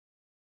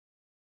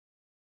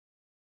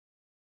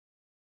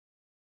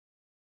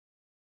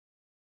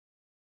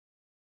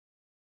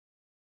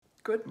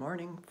Good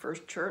morning,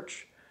 First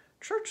Church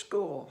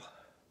School.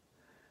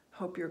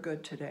 Hope you're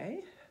good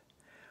today.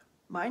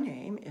 My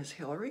name is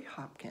Hilary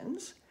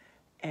Hopkins,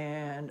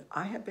 and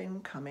I have been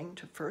coming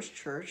to First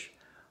Church,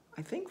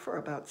 I think, for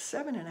about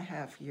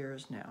 7.5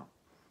 years now.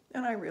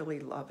 And I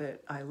really love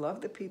it. I love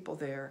the people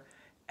there,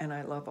 and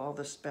I love all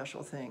the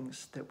special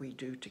things that we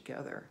do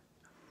together.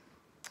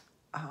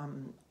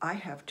 I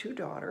have 2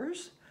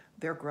 daughters.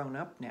 They're grown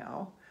up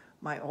now.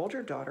 My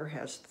older daughter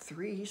has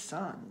 3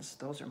 sons.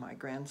 Those are my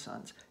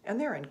grandsons.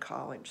 And they're in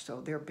college, so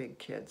they're big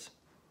kids.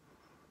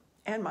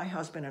 And my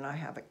husband and I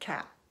have a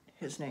cat.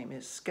 His name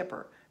is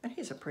Schipper, and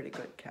he's a pretty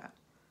good cat.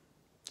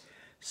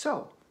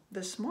 So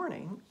this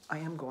morning, I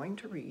am going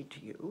to read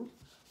to you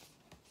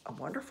a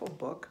wonderful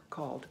book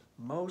called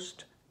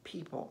Most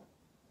People.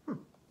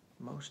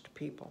 Most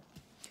People.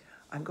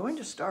 I'm going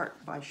to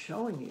start by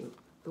showing you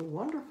the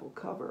wonderful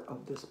cover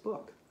of this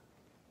book.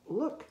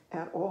 Look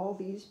at all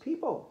these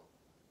people.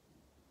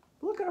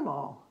 Look at them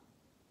all.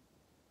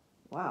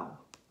 Wow.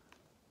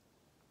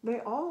 They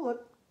all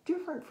look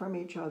different from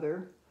each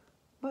other,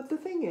 but the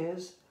thing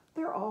is,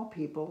 they're all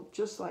people,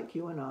 just like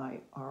you and I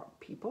are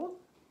people,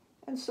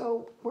 and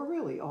so we're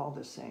really all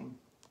the same.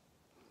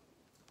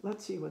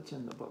 Let's see what's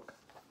in the book.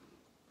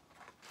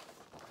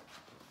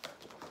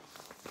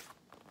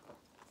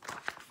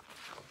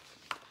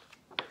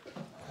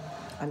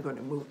 I'm going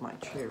to move my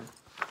chair.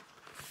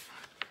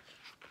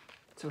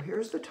 So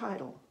here's the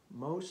title,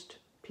 Most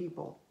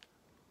People.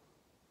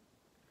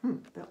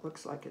 That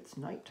looks like it's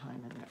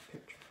nighttime in that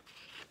picture.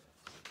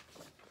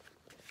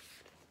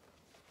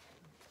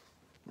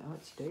 Now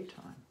it's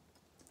daytime.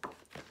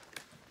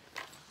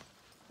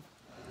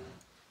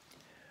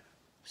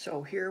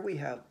 So here we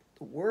have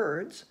the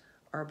words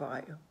are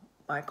by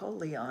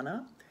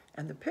Leannah,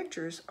 and the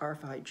pictures are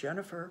by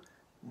Jennifer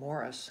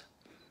Morris.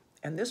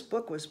 And this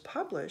book was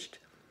published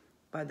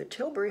by the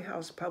Tilbury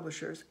House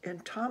Publishers in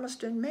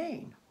Thomaston,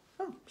 Maine.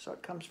 Oh, so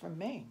it comes from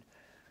Maine.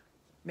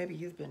 Maybe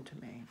you've been to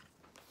Maine.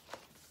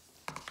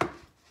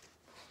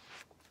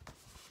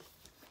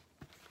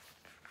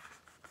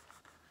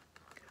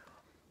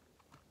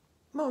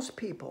 Most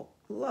people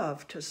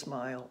love to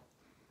smile.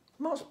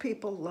 Most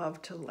people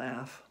love to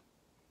laugh.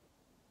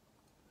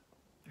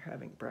 They're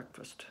having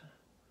breakfast.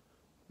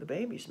 The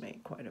babies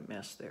made quite a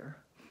mess there.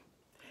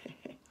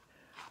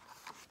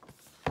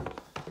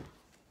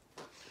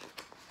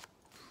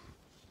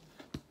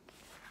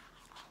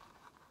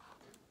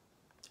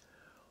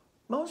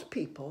 Most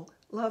people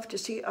love to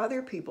see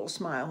other people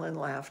smile and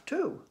laugh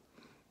too.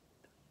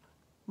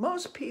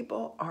 Most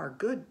people are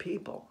good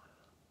people.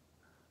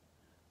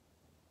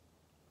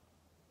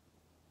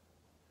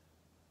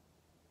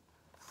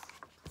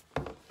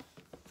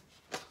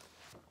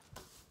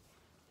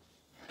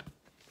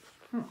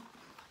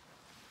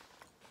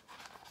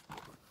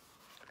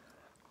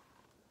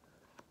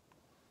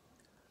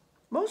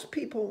 Most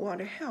people want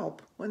to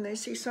help when they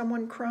see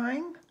someone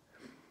crying.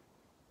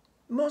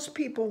 Most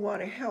people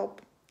want to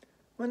help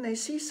when they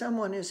see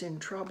someone is in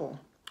trouble.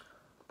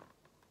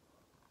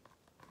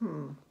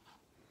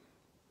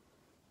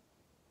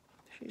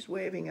 She's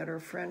waving at her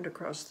friend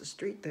across the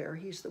street there.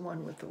 He's the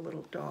one with the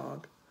little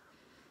dog.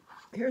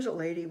 Here's a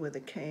lady with a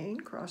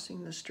cane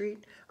crossing the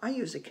street. I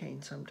use a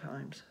cane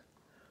sometimes.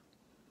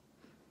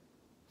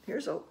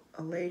 Here's a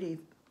lady,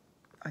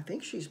 I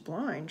think she's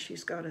blind.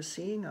 She's got a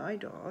seeing eye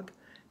dog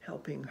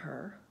helping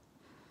her.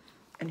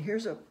 And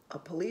here's a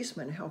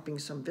policeman helping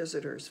some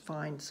visitors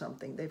find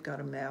something. They've got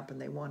a map and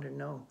they want to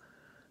know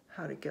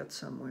how to get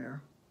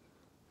somewhere.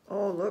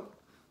 Oh, look,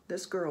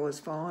 this girl has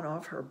fallen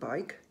off her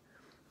bike,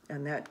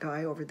 and that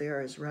guy over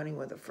there is running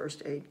with a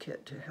first aid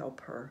kit to help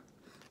her.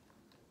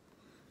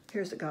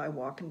 Here's a guy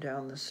walking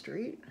down the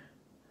street.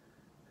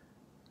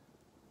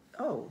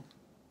 Oh,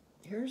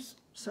 here's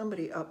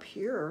somebody up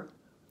here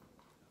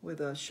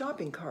with a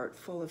shopping cart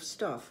full of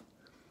stuff.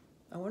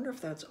 I wonder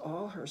if that's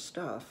all her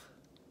stuff.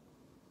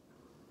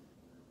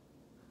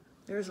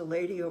 There's a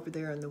lady over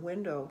there in the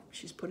window.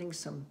 She's putting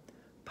some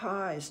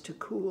pies to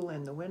cool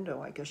in the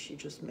window. I guess she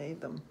just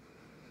made them.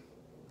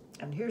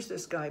 And here's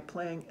this guy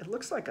playing, it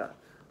looks like a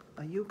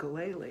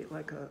ukulele,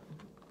 like a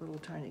little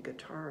tiny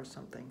guitar or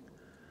something.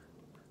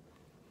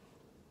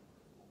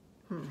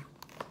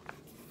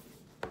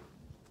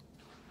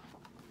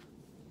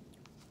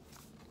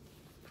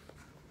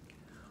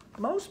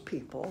 Most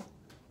people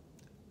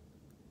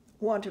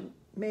want to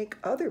make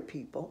other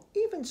people,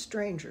 even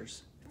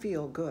strangers,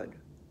 feel good.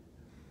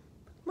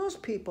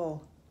 Most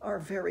people are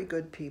very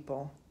good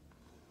people.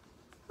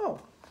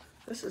 Oh,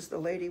 this is the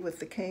lady with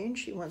the cane.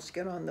 She wants to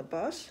get on the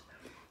bus.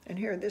 And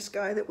here, this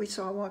guy that we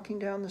saw walking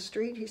down the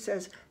street, he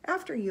says,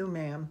 "After you,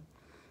 ma'am."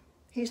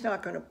 He's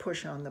not going to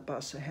push on the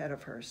bus ahead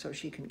of her so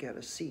she can get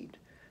a seat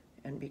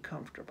and be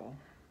comfortable.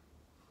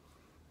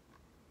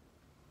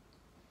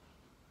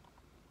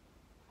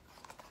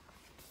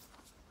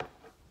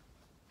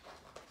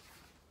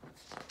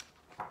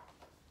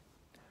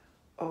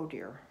 Oh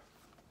dear.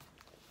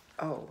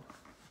 Oh.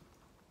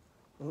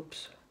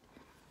 Oops.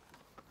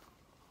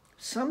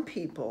 Some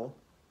people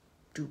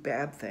do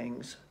bad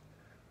things.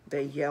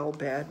 They yell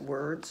bad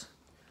words,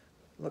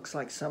 Looks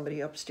like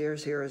somebody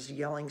upstairs here is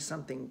yelling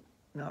something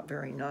not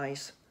very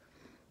nice.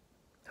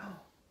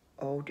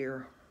 Oh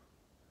dear.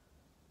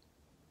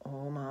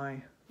 Oh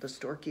my, the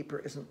storekeeper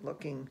isn't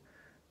looking,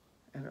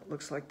 and it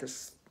looks like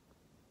this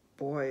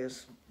boy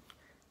is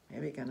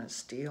maybe gonna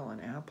steal an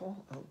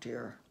apple. Oh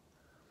dear.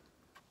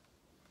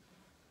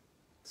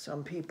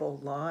 Some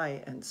people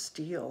lie and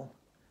steal.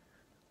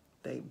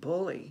 They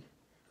bully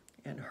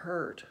and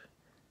hurt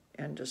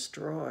and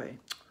destroy.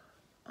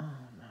 Oh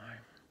my.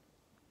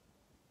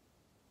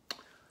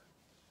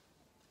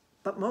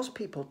 But most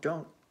people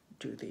don't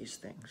do these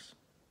things.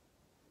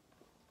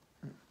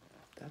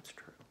 That's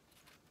true.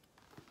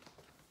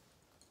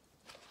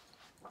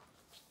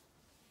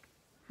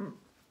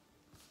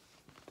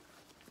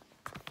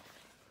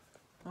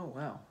 Oh,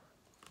 wow.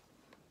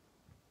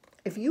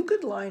 If you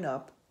could line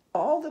up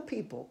all the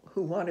people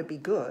who want to be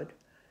good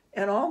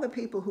and all the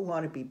people who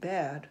want to be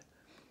bad,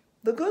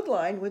 the good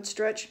line would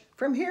stretch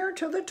from here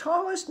to the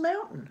tallest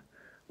mountain.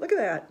 Look at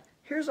that.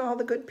 Here's all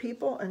the good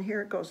people, and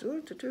here it goes.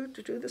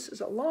 This is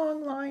a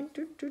long line,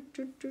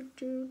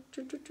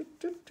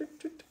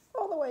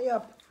 all the way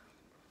up.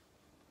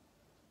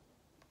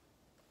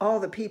 All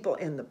the people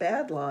in the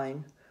bad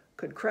line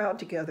could crowd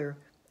together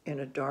in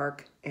a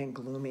dark and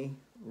gloomy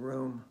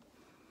room.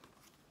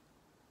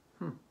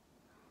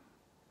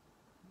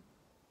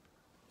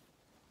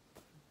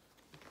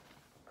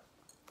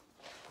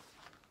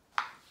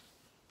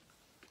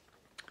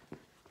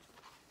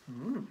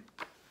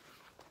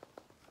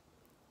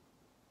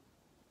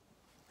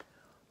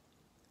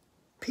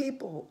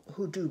 People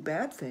who do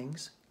bad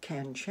things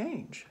can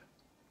change.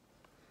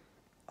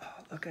 Oh,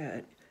 look at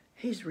it.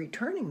 He's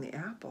returning the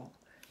apple.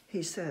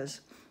 He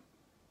says,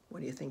 what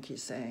do you think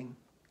he's saying?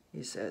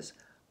 He says,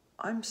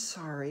 I'm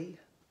sorry.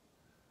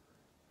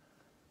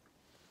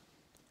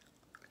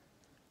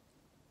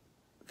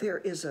 There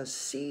is a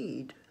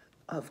seed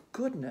of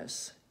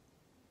goodness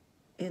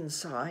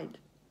inside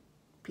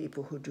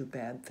people who do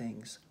bad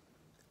things,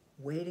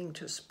 waiting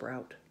to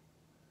sprout.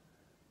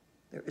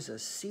 There is a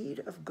seed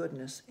of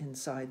goodness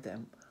inside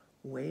them,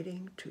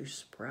 waiting to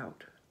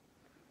sprout.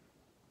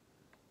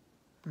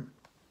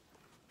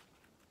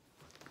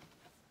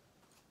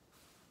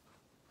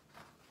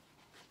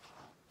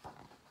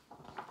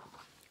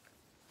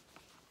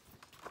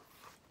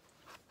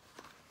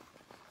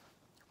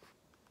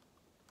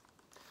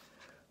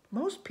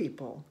 Most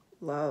people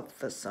love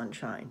the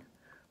sunshine.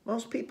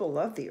 Most people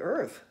love the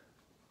earth.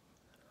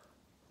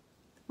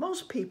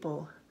 Most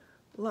people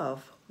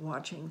love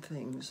watching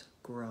things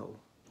grow.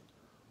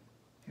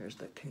 Here's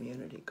the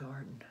community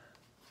garden.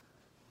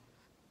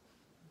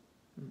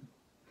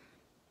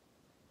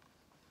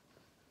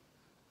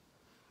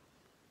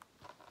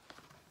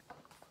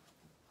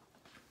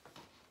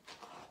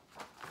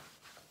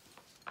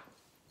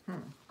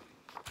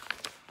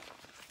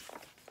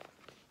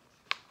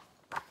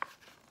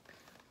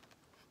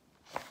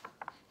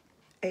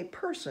 A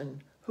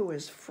person who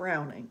is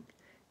frowning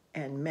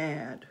and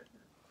mad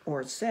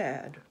or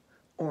sad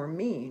or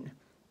mean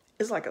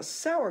is like a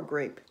sour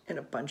grape in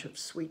a bunch of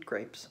sweet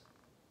grapes.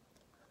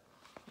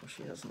 Well,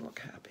 she doesn't look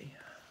happy.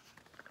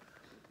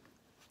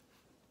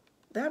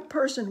 That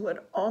person would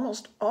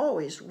almost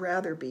always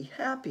rather be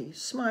happy,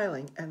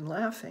 smiling, and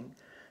laughing.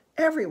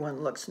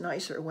 Everyone looks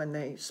nicer when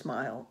they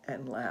smile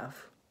and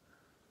laugh.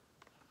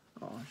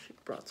 Oh, she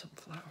brought some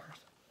flowers.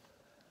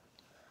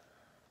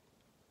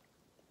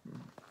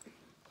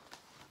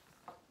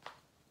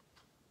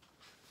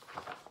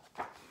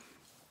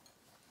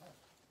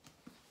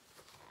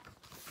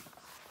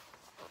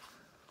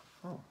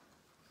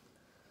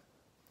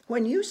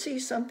 When you see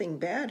something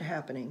bad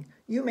happening,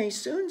 you may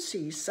soon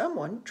see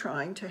someone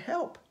trying to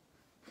help.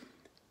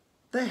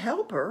 The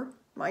helper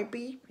might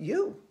be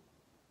you.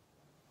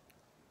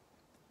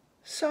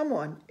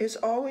 Someone is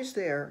always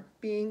there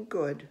being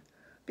good,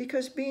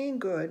 because being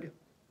good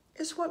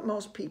is what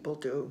most people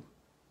do.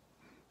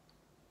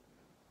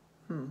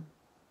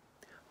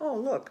 Oh,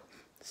 look,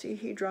 see,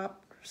 he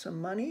dropped some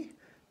money,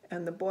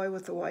 and the boy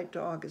with the white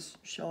dog is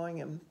showing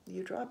him,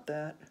 you dropped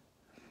that.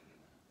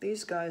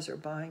 These guys are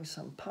buying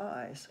some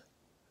pies.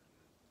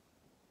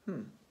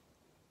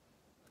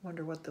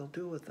 Wonder what they'll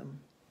do with them.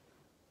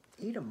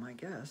 Eat them, I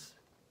guess.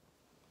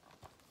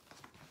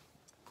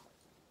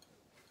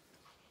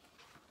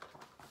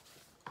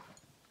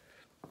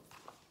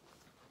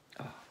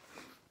 Oh.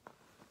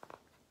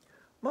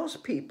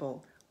 Most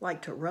people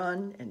like to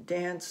run and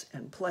dance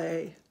and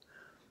play,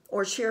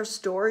 or share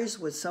stories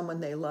with someone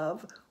they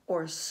love,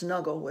 or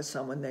snuggle with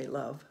someone they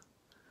love.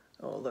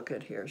 Oh, look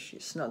at here.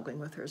 She's snuggling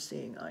with her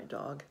seeing eye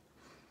dog.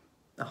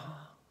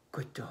 Oh,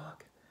 good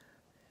dog.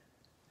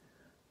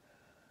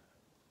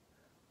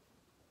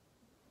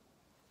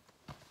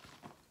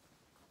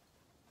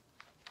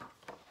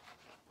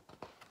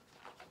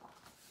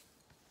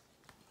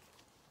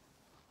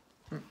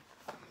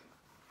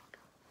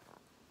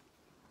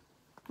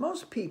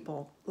 Most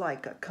people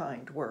like a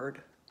kind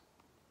word.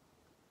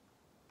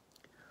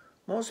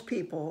 Most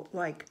people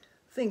like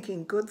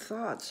thinking good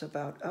thoughts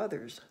about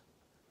others.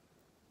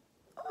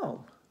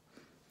 Oh,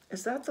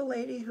 Is that the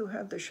lady who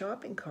had the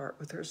shopping cart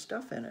with her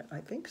stuff in it?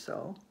 I think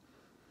so.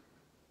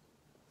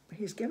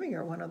 He's giving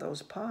her one of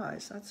those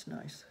pies. That's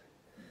nice.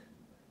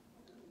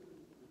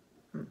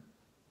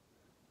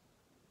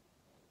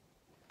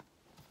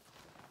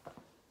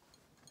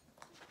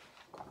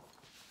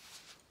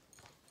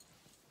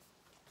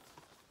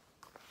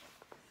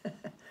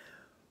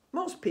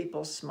 Most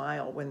people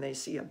smile when they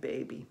see a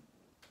baby.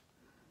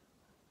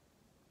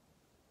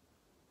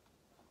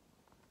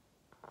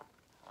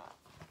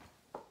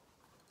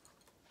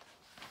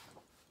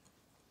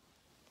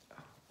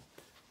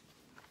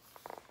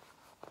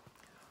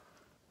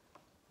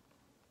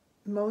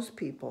 Most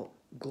people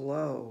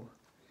glow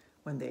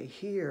when they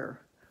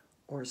hear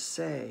or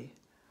say,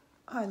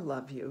 "I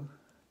love you.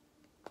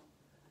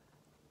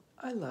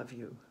 I love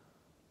you."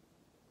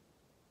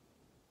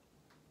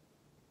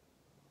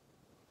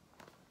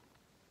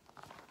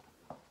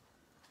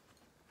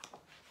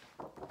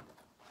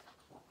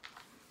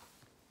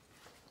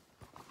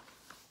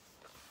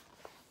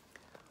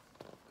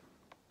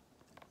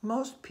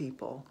 Most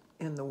people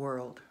in the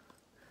world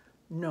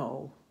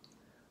know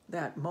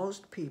that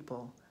most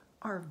people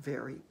are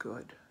very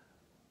good.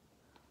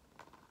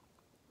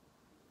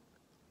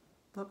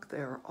 Look,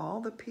 there are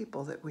all the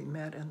people that we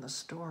met in the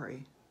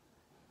story.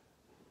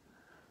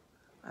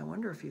 I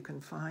wonder if you can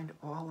find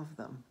all of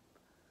them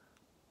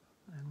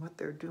and what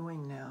they're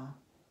doing now.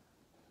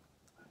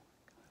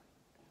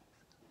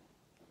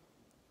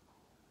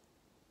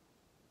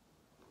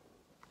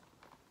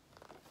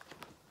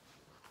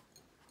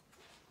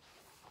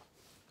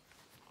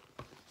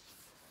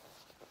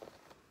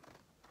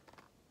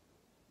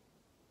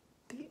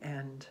 The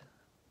end.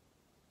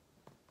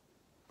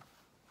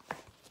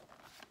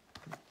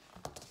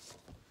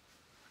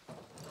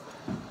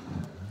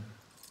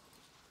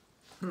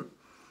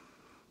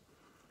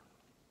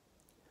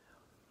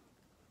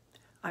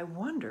 I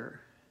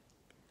wonder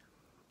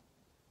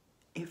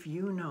if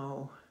you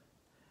know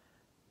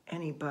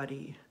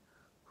anybody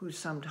who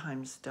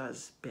sometimes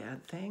does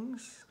bad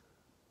things.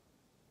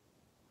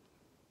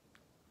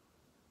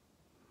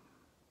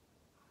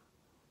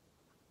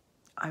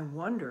 I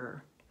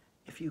wonder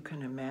if you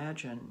can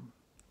imagine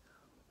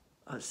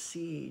a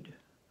seed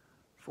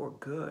for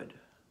good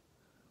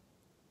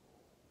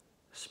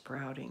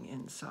sprouting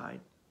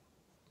inside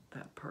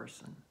that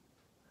person.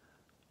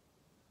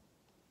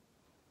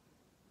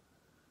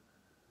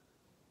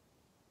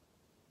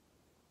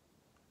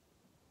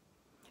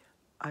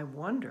 I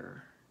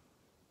wonder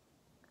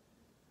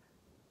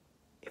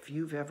if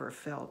you've ever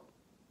felt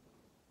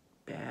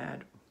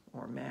bad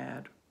or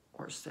mad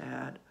or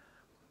sad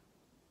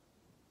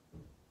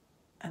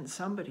and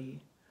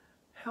somebody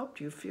helped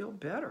you feel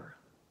better.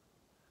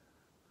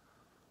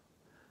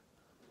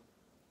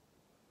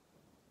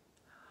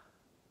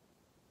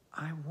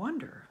 I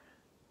wonder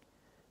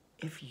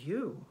if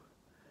you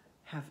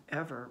have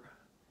ever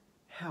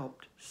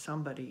helped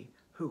somebody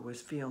who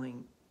was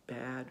feeling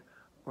bad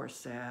or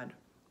sad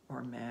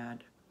or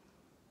mad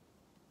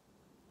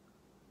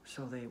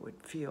so they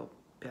would feel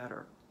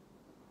better.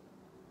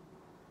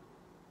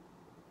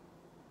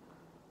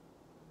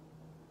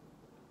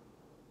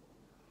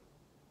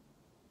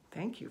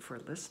 Thank you for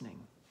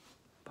listening.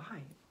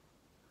 Bye.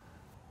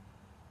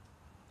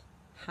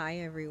 Hi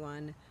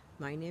everyone,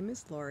 my name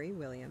is Laurie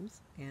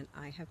Williams and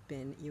I have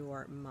been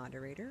your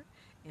moderator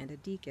and a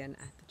deacon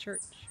at the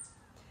church.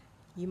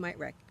 You might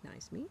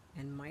recognize me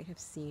and might have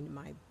seen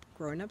my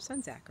grown-up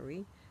son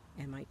Zachary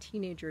and my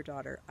teenager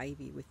daughter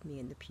Ivy with me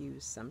in the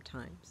pews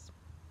sometimes.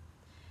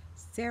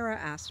 Sarah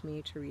asked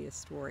me to read a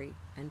story,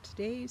 and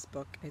today's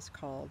book is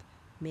called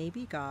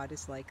Maybe God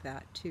is Like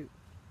That Too.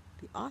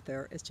 The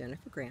author is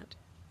Jennifer Grant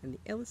and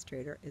the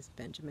illustrator is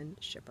Benjamin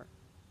Schipper.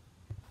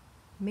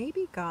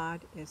 Maybe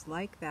God is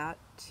like that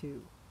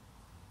too.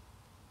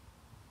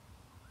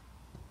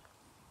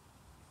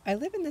 I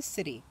live in the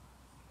city,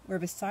 where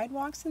the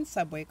sidewalks and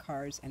subway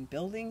cars and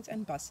buildings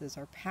and buses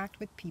are packed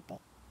with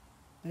people,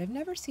 but I've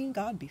never seen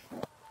God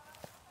before.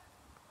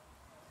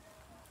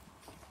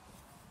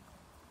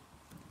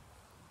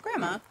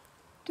 Grandma,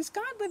 does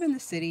God live in the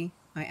city?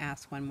 I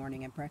asked one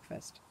morning at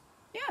breakfast.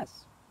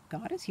 Yes,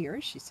 God is here,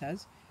 she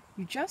says.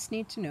 You just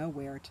need to know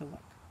where to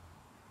look.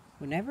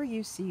 Whenever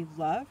you see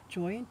love,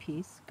 joy, and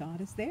peace,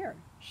 God is there,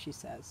 she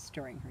says,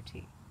 stirring her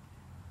tea.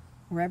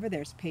 Wherever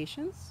there's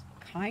patience,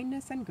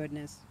 kindness, and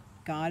goodness,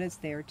 God is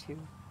there too.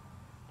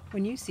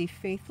 When you see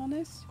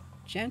faithfulness,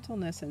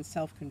 gentleness, and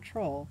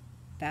self-control,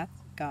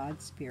 that's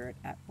God's Spirit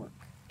at work.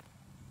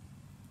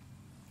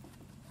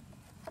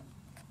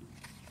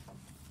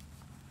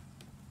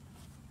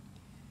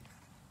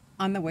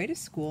 On the way to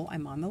school,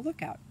 I'm on the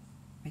lookout.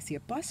 I see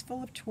a bus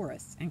full of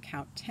tourists and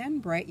count 10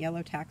 bright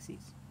yellow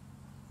taxis.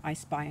 I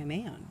spy a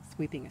man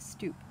sweeping a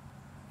stoop,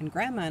 and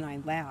Grandma and I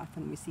laugh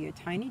when we see a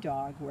tiny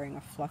dog wearing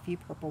a fluffy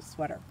purple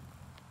sweater.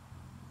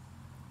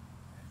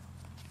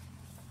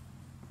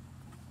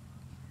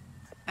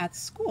 At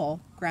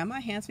school,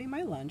 Grandma hands me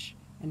my lunch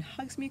and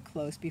hugs me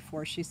close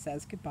before she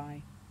says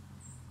goodbye.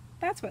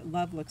 That's what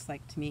love looks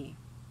like to me.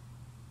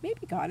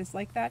 Maybe God is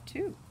like that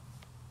too.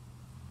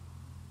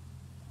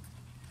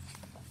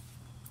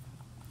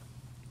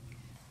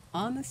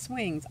 On the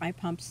swings, I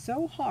pump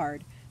so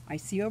hard, I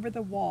see over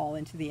the wall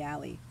into the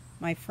alley.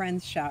 My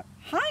friends shout,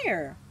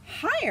 "Higher!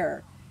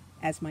 Higher!"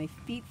 as my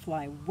feet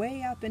fly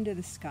way up into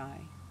the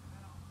sky.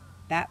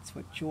 That's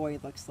what joy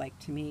looks like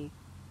to me.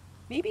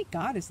 Maybe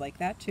God is like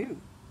that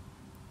too.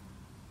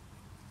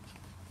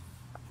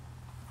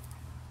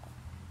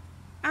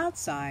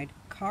 Outside,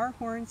 car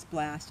horns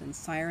blast and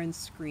sirens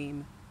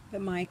scream,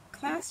 but my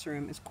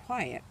classroom is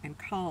quiet and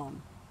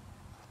calm.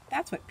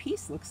 That's what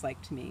peace looks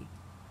like to me.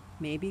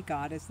 Maybe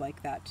God is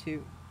like that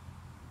too.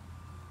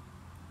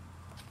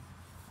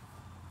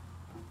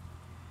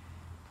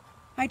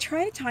 I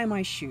try to tie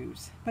my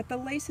shoes, but the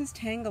laces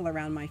tangle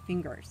around my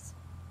fingers.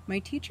 My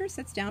teacher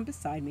sits down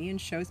beside me and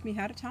shows me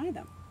how to tie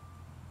them.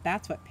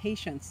 That's what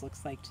patience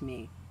looks like to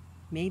me.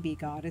 Maybe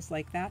God is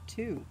like that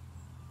too.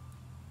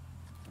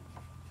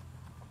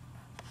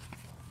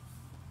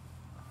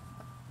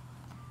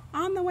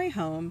 On the way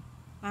home,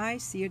 I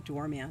see a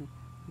doorman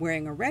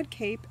wearing a red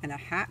cape and a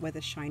hat with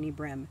a shiny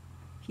brim.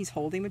 He's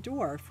holding a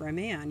door for a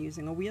man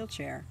using a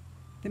wheelchair.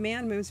 The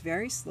man moves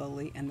very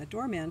slowly, and the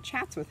doorman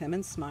chats with him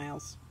and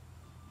smiles.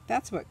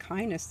 That's what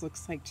kindness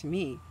looks like to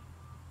me.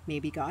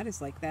 Maybe God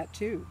is like that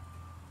too.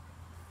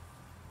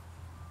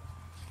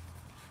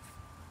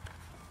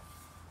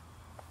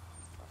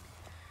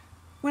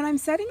 When I'm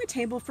setting the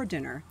table for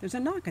dinner, there's a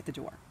knock at the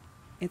door.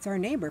 It's our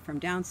neighbor from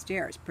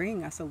downstairs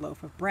bringing us a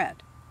loaf of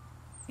bread.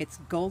 It's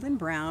golden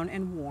brown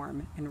and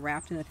warm and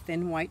wrapped in a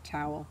thin white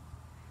towel.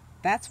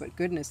 That's what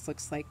goodness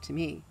looks like to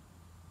me.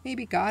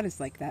 Maybe God is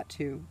like that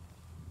too.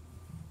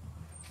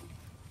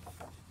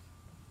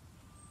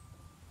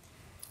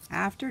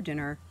 After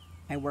dinner,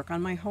 I work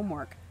on my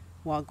homework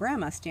while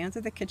Grandma stands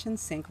at the kitchen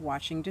sink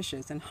washing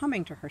dishes and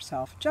humming to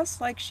herself just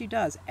like she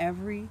does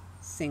every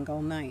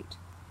single night.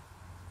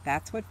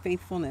 That's what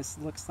faithfulness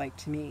looks like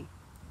to me.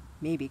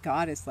 Maybe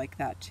God is like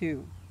that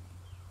too.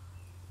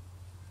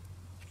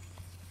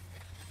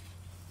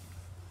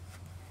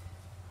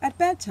 At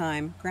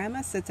bedtime,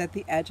 Grandma sits at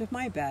the edge of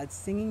my bed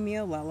singing me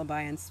a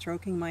lullaby and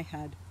stroking my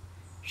head.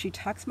 She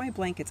tucks my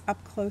blankets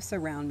up close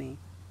around me.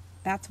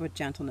 That's what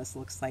gentleness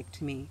looks like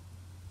to me.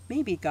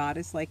 Maybe God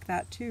is like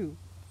that too.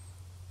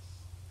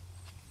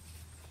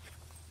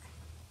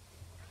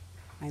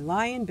 I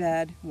lie in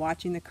bed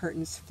watching the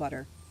curtains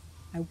flutter.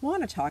 I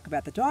want to talk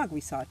about the dog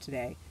we saw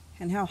today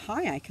and how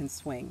high I can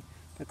swing,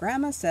 but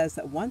Grandma says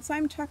that once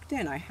I'm tucked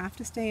in, I have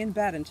to stay in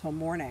bed until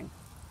morning.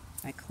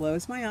 I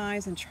close my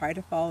eyes and try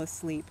to fall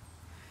asleep.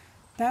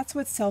 That's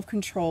what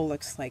self-control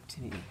looks like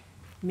to me.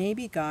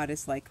 Maybe God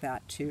is like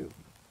that too.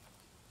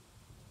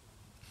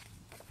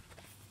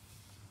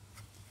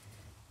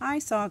 I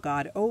saw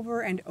God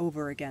over and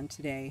over again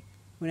today,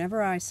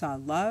 whenever I saw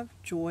love,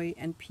 joy,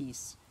 and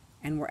peace,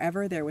 and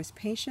wherever there was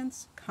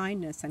patience,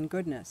 kindness, and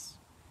goodness.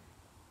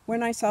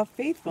 When I saw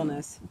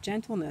faithfulness,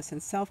 gentleness,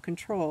 and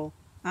self-control,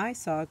 I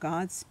saw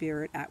God's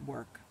Spirit at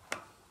work.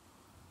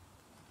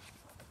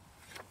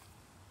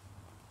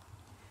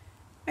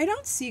 I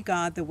don't see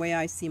God the way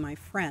I see my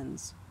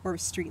friends, or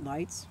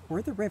streetlights,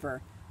 or the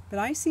river, but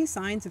I see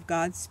signs of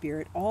God's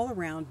Spirit all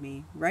around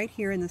me, right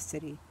here in the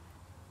city.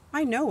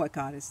 I know what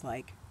God is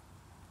like.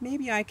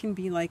 Maybe I can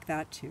be like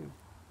that too.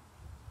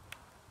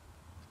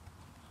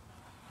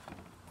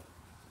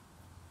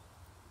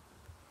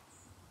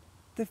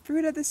 The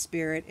fruit of the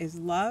Spirit is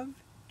love,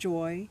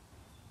 joy,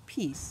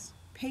 peace,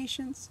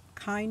 patience,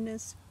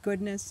 kindness,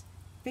 goodness,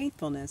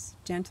 faithfulness,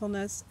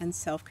 gentleness, and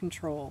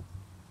self-control.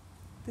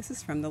 This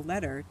is from the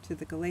letter to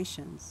the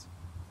Galatians,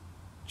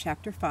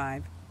 chapter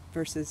 5,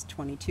 verses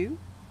 22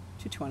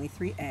 to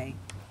 23a.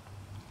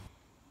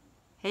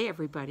 Hey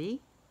everybody,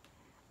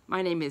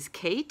 my name is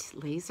Kate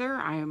Laser.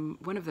 I am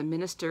one of the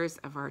ministers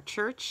of our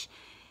church,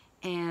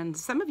 and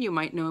some of you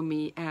might know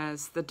me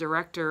as the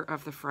director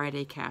of the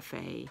Friday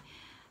Cafe,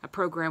 a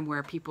program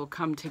where people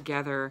come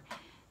together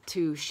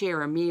to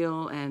share a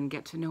meal and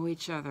get to know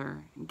each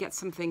other and get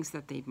some things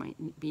that they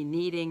might be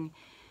needing.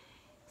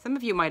 Some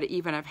of you might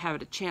even have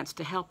had a chance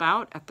to help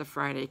out at the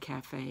Friday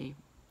Cafe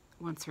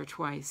once or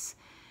twice.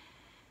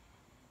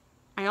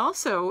 I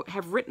also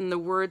have written the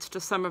words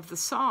to some of the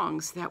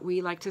songs that we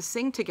like to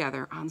sing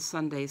together on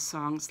Sundays,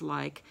 songs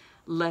like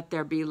 "Let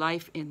There Be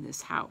Life in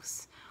This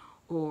House"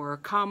 or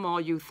 "Come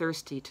All You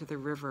Thirsty to the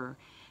River,"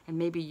 and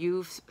maybe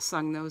you've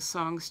sung those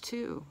songs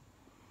too.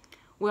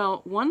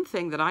 Well, one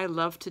thing that I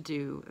love to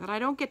do, that I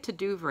don't get to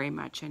do very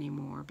much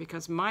anymore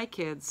because my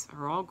kids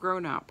are all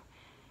grown up,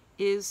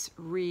 is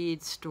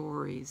read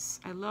stories.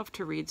 I love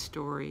to read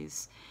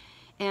stories.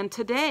 And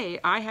today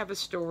I have a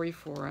story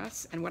for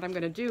us, and what I'm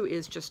going to do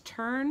is just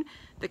turn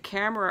the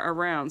camera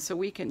around so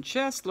we can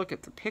just look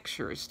at the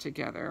pictures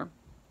together.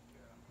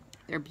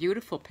 They're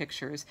beautiful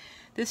pictures.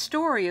 This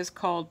story is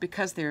called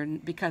Because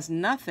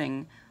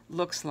Nothing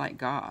Looks Like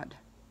God.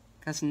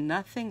 Because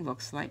Nothing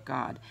Looks Like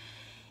God.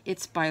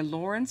 It's by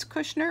Lawrence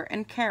Kushner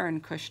and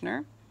Karen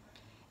Kushner,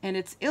 and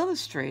it's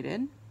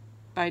illustrated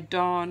by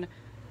Dawn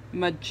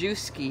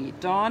Majewski.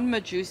 Dawn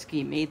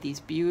Majewski made these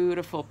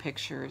beautiful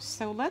pictures.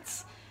 So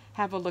let's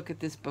have a look at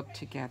this book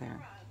together.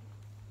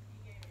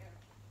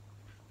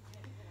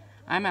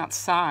 I'm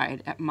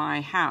outside at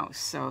my house,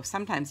 so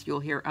sometimes you'll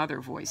hear other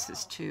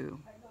voices too.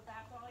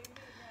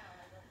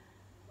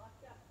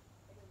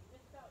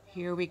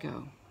 Here we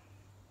go.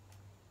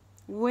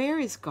 Where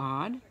is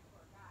God?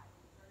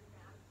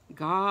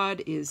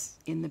 God is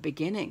in the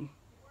beginning,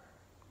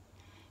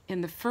 in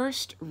the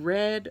first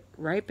red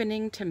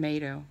ripening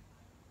tomato,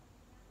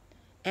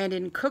 and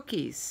in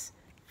cookies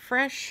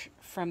fresh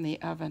from the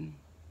oven.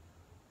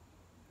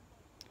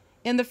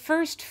 In the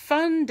first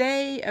fun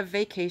day of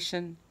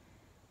vacation,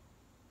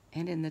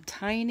 and in the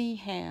tiny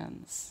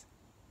hands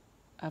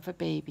of a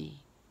baby.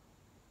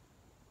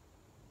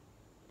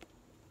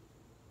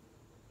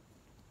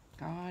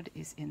 God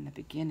is in the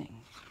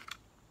beginning.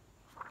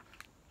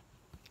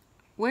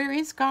 Where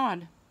is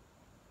God?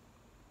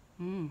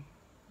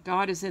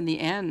 God is in the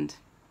end,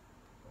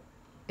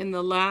 in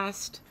the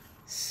last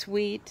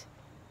sweet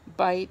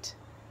bite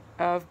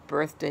of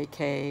birthday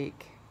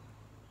cake,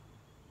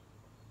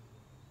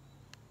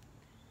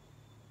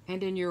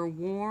 and in your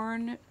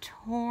worn,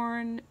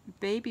 torn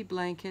baby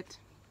blanket,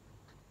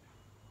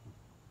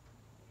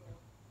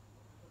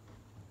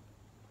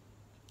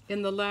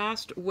 in the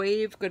last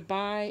wave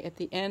goodbye at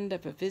the end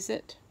of a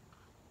visit,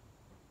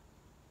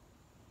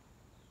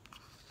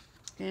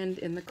 and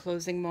in the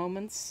closing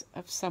moments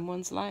of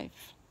someone's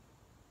life.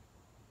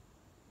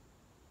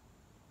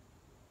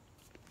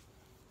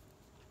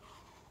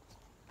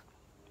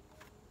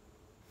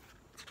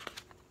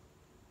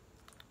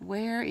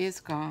 Where is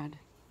God?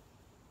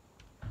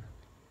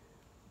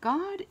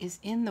 God is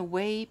in the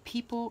way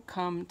people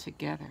come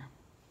together,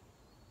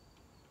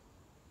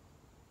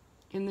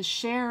 in the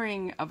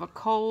sharing of a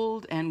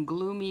cold and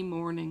gloomy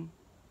morning,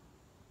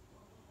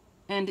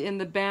 and in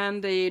the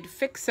Band-Aid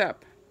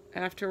fix-up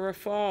after a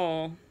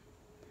fall.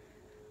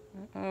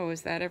 Oh,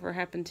 has that ever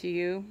happened to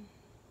you?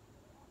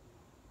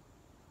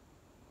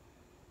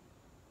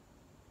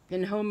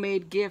 In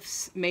homemade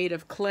gifts made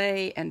of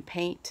clay and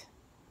paint.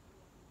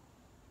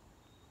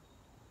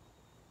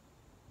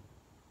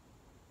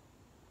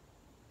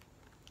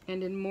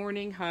 And in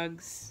morning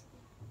hugs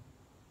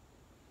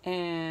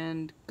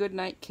and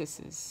goodnight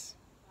kisses.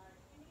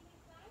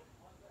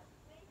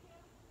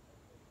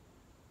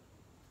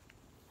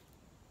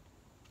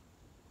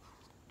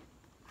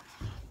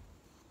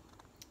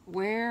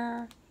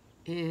 Where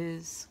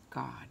is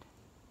God?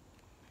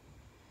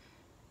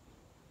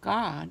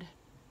 God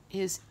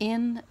is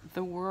in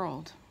the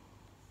world,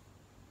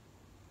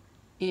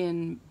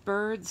 in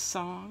bird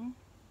song,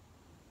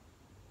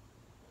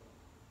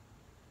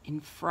 in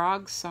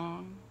frog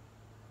song,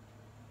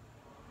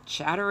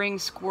 chattering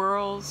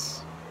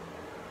squirrels,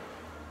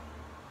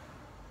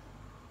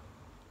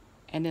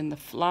 and in the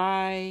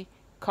fly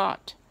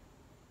caught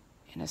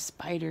in a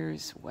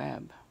spider's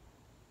web.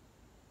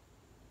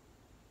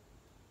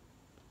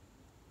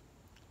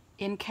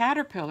 In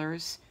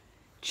caterpillars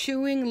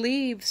chewing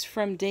leaves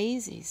from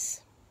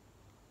daisies,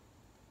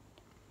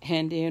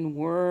 and in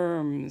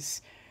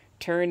worms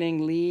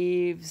turning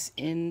leaves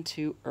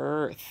into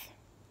earth.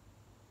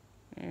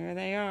 There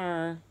they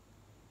are,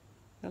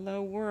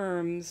 hello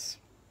worms.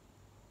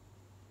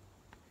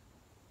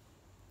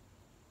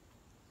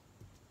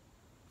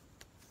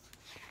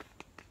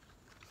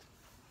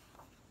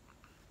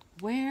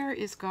 Where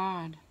is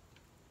God?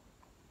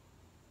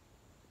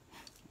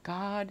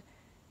 God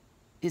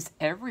is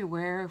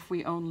everywhere if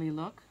we only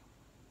look.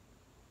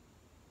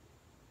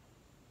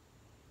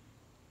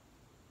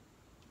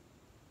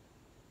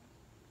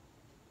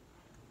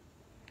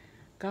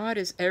 God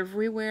is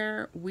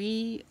everywhere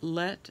we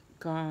let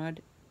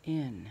God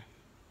in.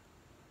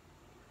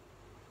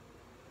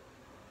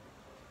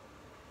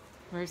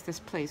 Where's this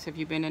place? Have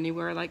you been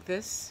anywhere like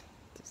this?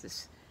 Does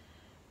this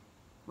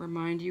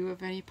remind you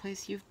of any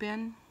place you've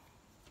been?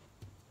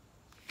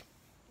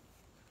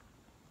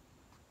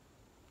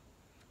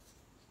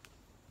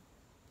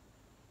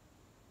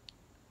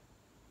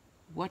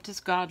 What does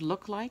God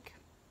look like?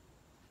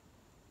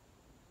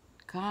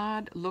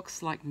 God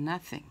looks like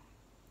nothing.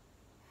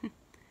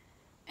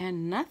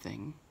 And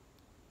nothing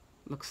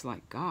looks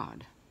like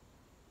God.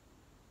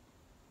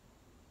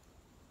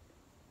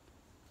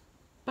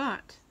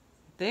 But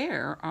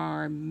there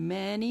are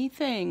many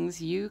things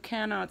you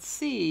cannot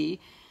see,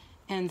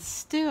 and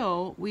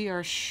still we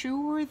are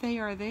sure they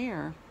are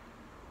there.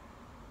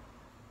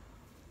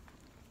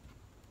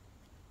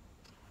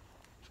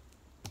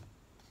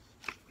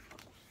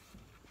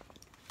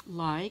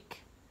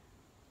 Like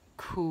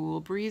cool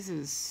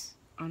breezes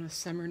on a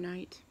summer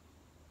night,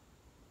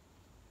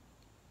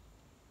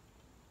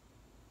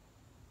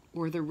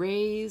 or the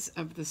rays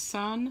of the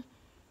sun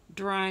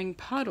drying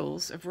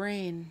puddles of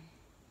rain,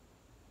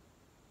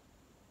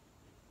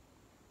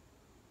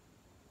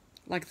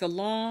 like the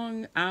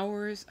long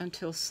hours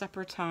until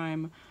supper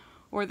time,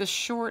 or the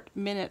short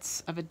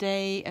minutes of a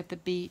day at the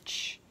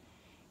beach.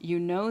 You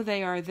know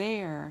they are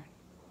there,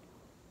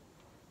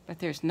 but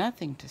there's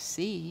nothing to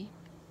see.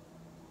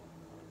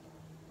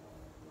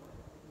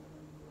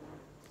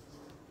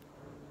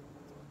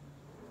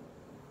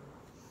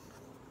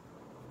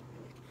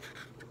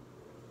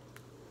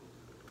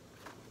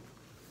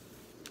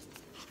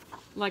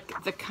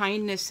 like the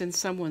kindness in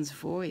someone's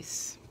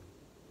voice,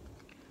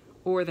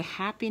 or the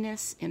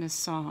happiness in a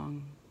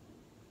song,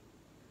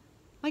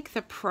 like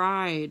the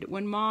pride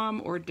when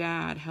mom or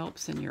dad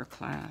helps in your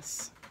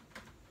class,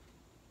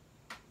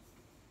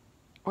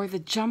 or the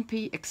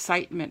jumpy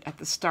excitement at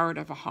the start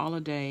of a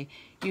holiday.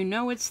 You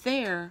know it's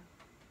there,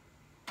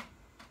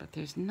 but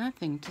there's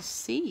nothing to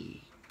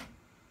see.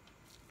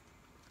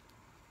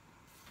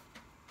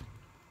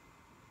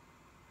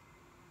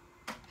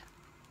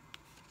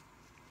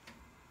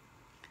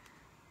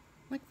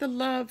 Like the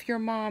love your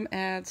mom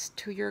adds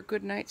to your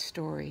goodnight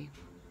story,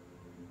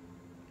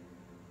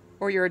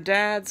 or your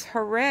dad's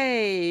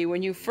hooray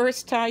when you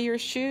first tie your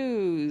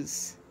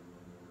shoes.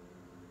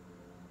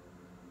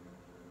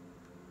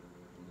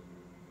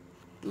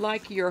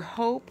 Like your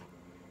hope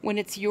when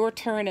it's your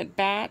turn at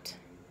bat,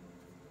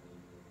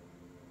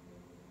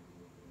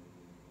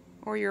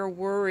 or your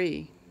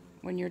worry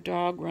when your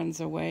dog runs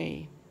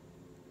away.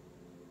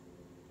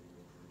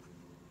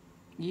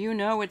 You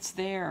know it's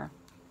there,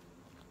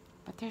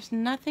 but there's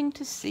nothing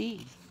to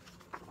see.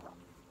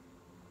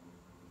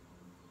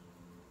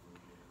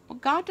 Well,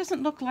 God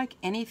doesn't look like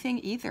anything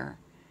either,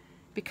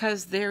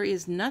 because there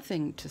is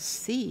nothing to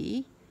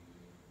see,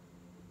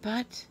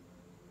 but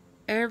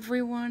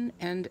everyone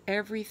and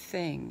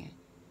everything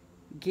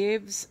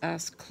gives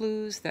us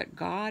clues that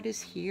God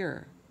is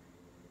here,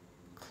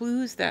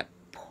 clues that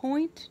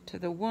point to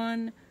the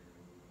one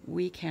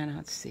we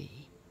cannot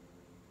see.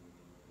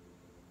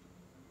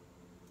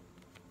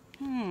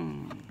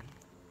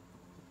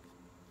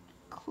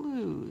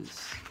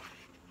 Clues.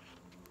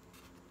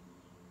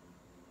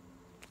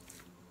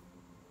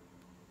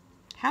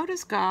 How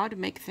does God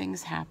make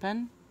things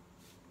happen?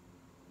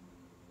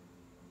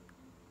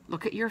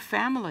 Look at your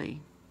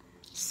family.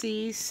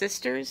 See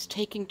sisters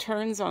taking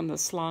turns on the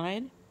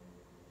slide,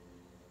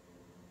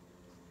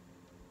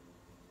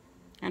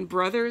 and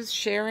brothers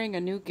sharing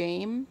a new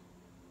game.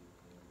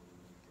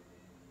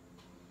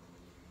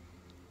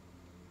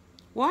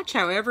 Watch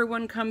how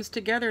everyone comes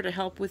together to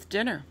help with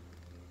dinner.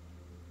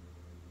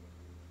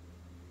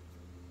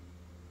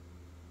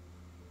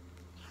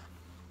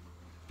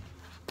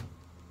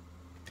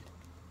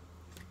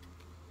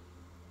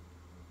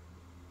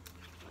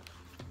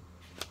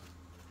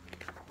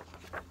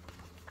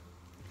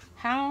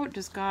 How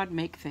does God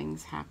make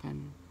things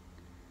happen?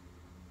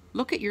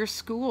 Look at your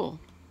school.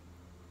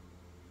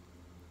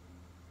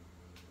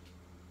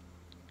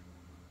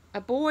 A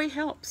boy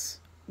helps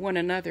when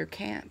another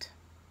can't.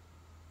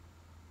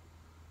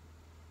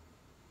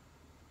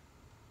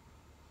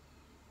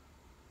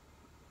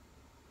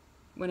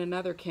 When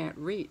another can't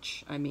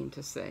reach, I mean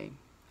to say.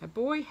 A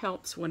boy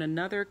helps when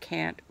another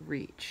can't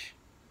reach.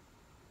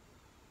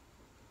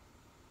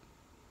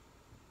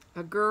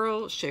 A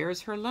girl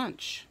shares her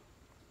lunch.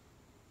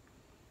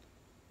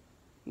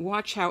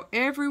 Watch how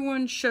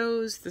everyone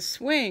shows the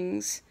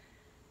swings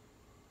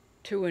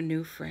to a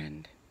new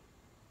friend.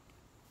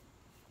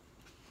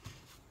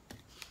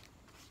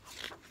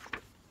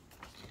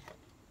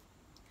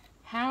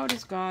 How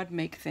does God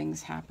make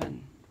things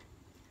happen?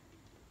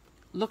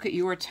 Look at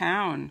your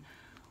town.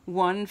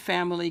 One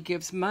family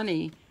gives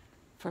money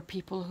for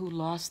people who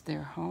lost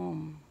their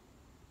home.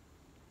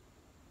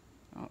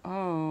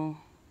 Oh,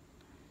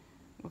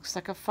 looks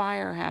like a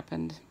fire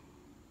happened.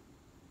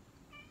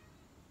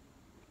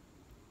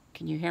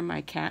 Can you hear my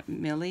cat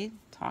Millie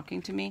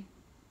talking to me?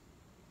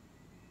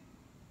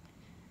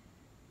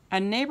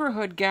 A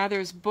neighborhood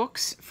gathers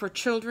books for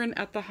children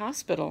at the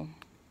hospital.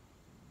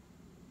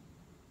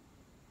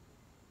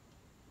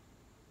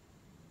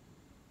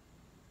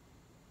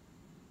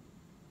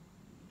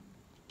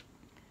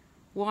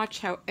 Watch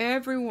how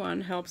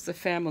everyone helps the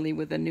family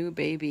with a new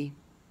baby.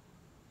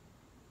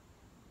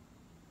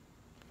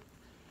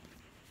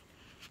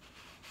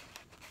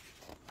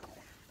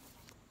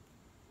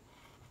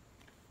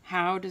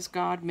 How does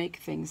God make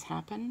things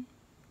happen?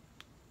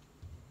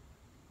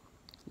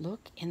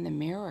 Look in the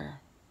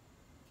mirror.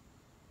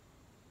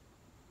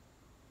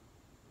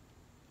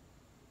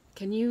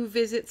 Can you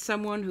visit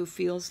someone who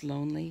feels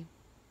lonely?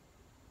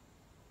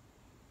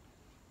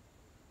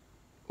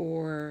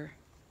 Or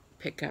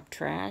pick up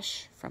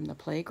trash from the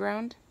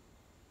playground?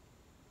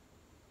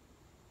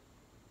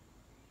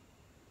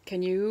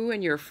 Can you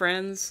and your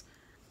friends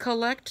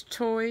collect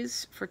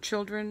toys for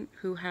children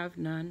who have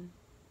none?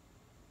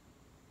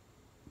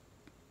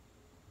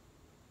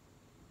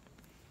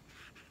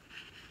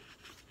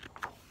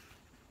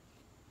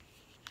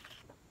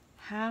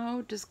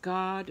 How does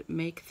God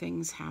make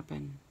things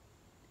happen?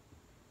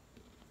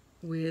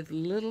 With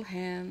little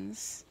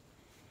hands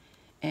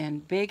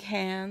and big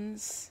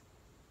hands,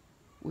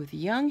 with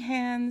young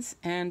hands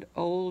and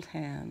old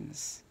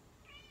hands,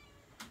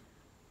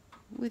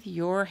 with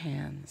your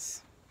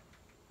hands.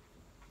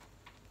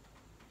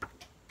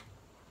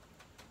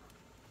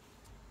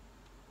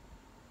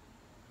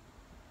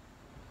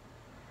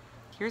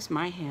 Here's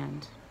my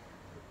hand.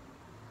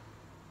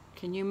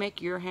 Can you make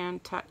your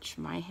hand touch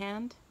my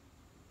hand?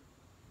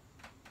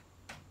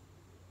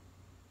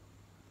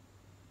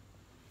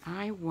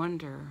 I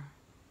wonder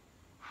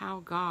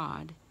how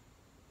God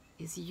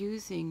is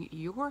using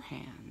your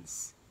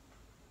hands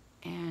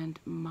and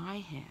my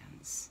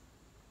hands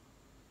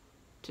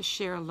to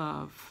share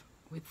love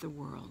with the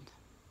world.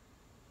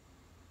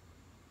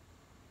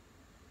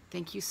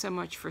 Thank you so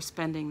much for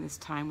spending this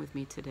time with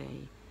me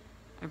today.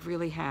 I've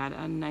really had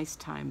a nice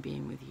time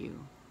being with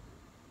you.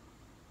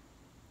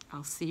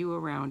 I'll see you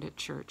around at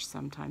church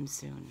sometime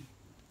soon.